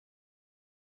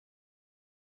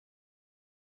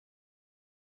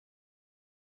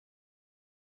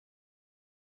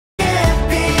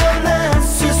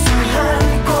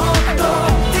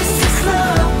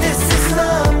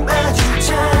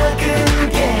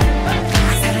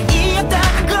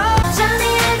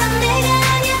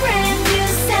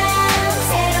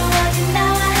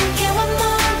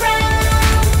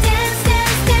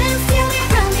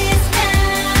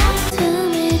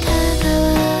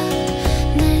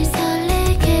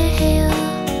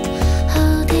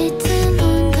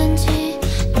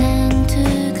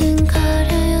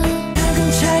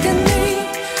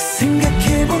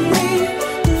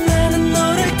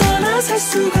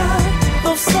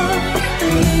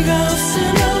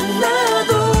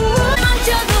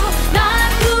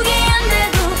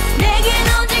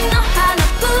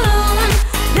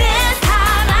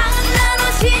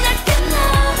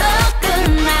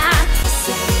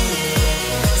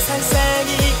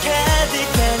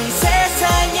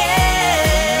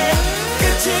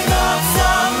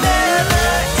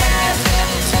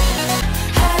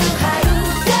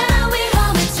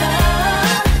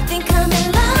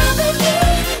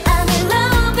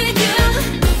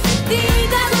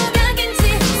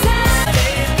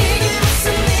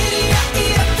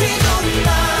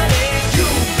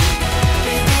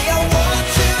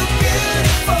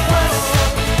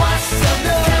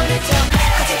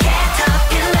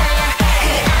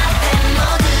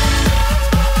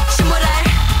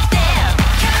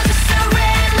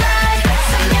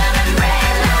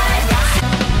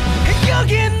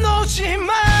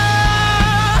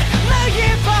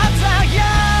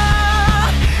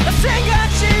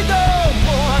지도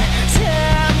못해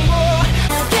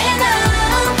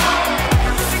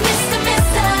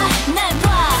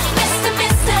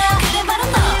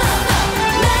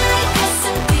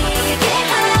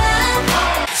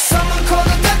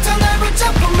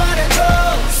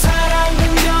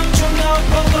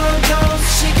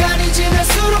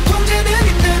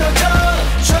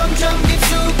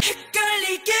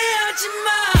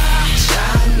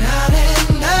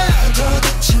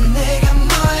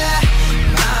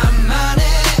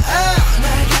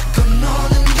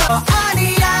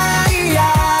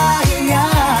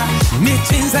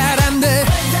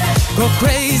Go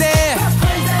crazy,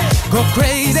 go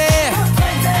crazy,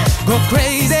 go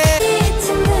crazy.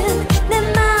 이쯤은 내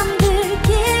맘들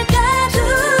길가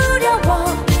두려워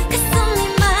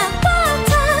가슴이만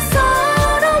벅차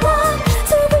서러워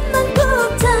조금만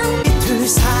붙잡 이 둘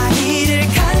사이를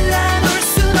갈라놓을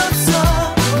순 없어.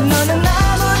 너는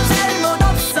아무 잘못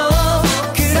없어.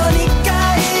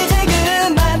 그러니까 이제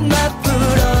그만 막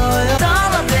불어요.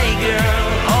 Summer day girl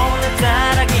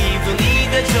오늘따라 기분이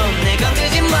더 좋네.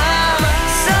 건들지 마.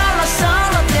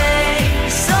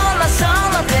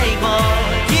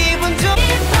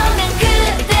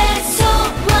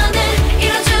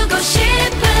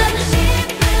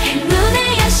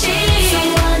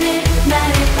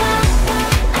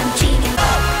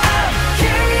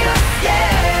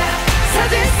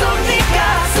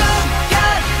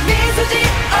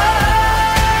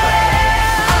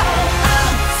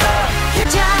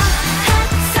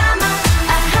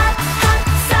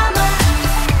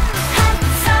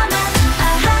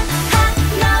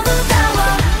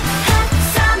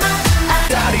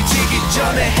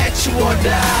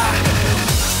 해치워라.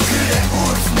 그래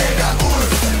울프 내가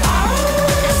울프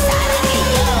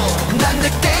사랑해요. 난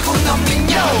늑대고 넌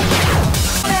민요.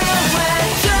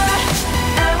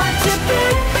 I want to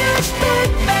back, back, back,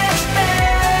 back,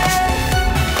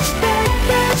 back,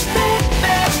 back, back,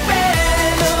 back,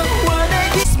 back. 너 원해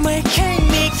It's making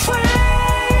me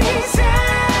crazy.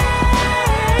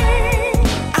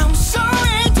 I'm so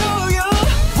into you.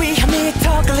 위험이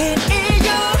더 걸린 이유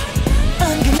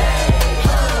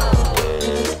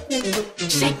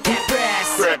Shake that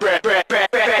breath.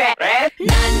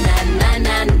 Na na na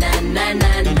na na na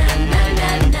na na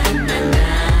na na na.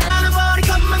 나는 머리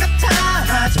것만 같아.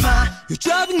 하지마. You're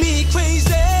driving me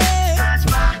crazy.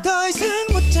 하지마. 더 이상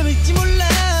못 참을지 몰라.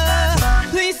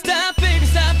 Please stop, baby,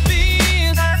 stop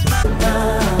it.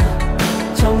 하지마.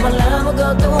 정말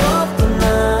아무것도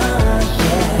없구나.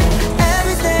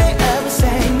 Every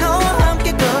day, 너와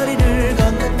함께 거리를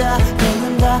걷는다.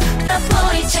 나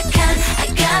보이 착한.